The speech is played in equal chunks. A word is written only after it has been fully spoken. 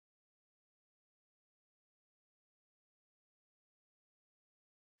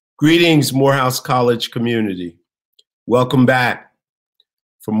Greetings, Morehouse College community. Welcome back.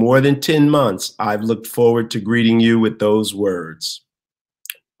 For more than 10 months, I've looked forward to greeting you with those words.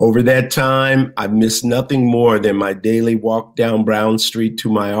 Over that time, I've missed nothing more than my daily walk down Brown Street to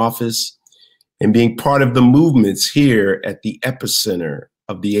my office and being part of the movements here at the epicenter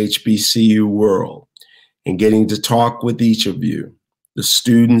of the HBCU world and getting to talk with each of you, the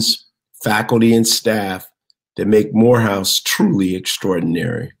students, faculty, and staff that make Morehouse truly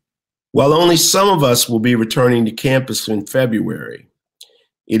extraordinary. While only some of us will be returning to campus in February,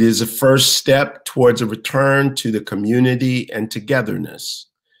 it is a first step towards a return to the community and togetherness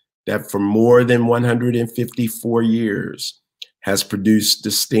that for more than 154 years has produced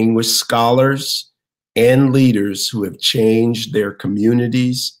distinguished scholars and leaders who have changed their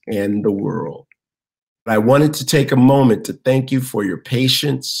communities and the world. I wanted to take a moment to thank you for your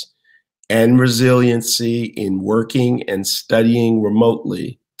patience and resiliency in working and studying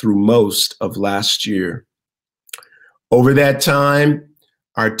remotely through most of last year. Over that time,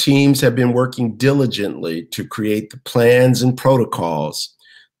 our teams have been working diligently to create the plans and protocols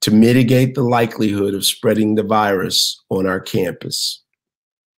to mitigate the likelihood of spreading the virus on our campus.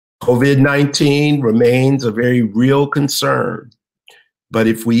 COVID-19 remains a very real concern, but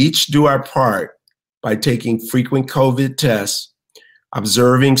if we each do our part by taking frequent COVID tests,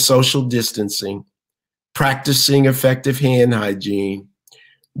 observing social distancing, practicing effective hand hygiene,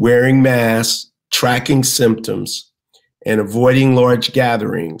 wearing masks, tracking symptoms, and avoiding large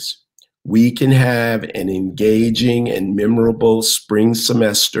gatherings, we can have an engaging and memorable spring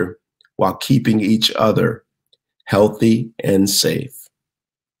semester while keeping each other healthy and safe.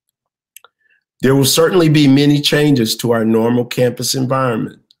 There will certainly be many changes to our normal campus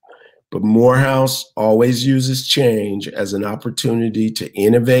environment, but Morehouse always uses change as an opportunity to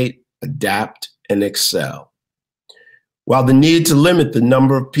innovate, adapt, and excel. While the need to limit the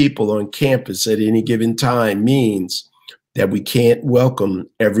number of people on campus at any given time means that we can't welcome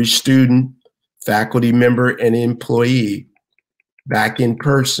every student, faculty member, and employee back in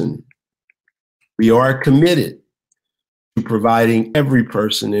person, we are committed to providing every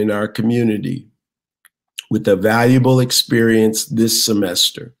person in our community with a valuable experience this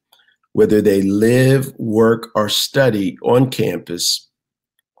semester, whether they live, work, or study on campus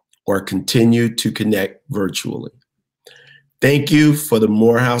or continue to connect virtually. Thank you for the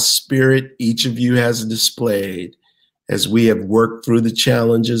Morehouse spirit each of you has displayed as we have worked through the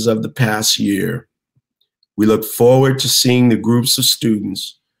challenges of the past year. We look forward to seeing the groups of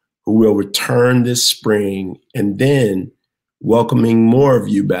students who will return this spring and then welcoming more of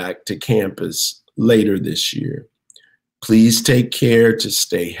you back to campus later this year. Please take care to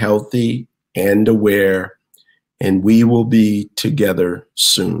stay healthy and aware, and we will be together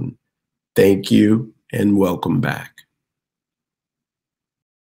soon. Thank you and welcome back.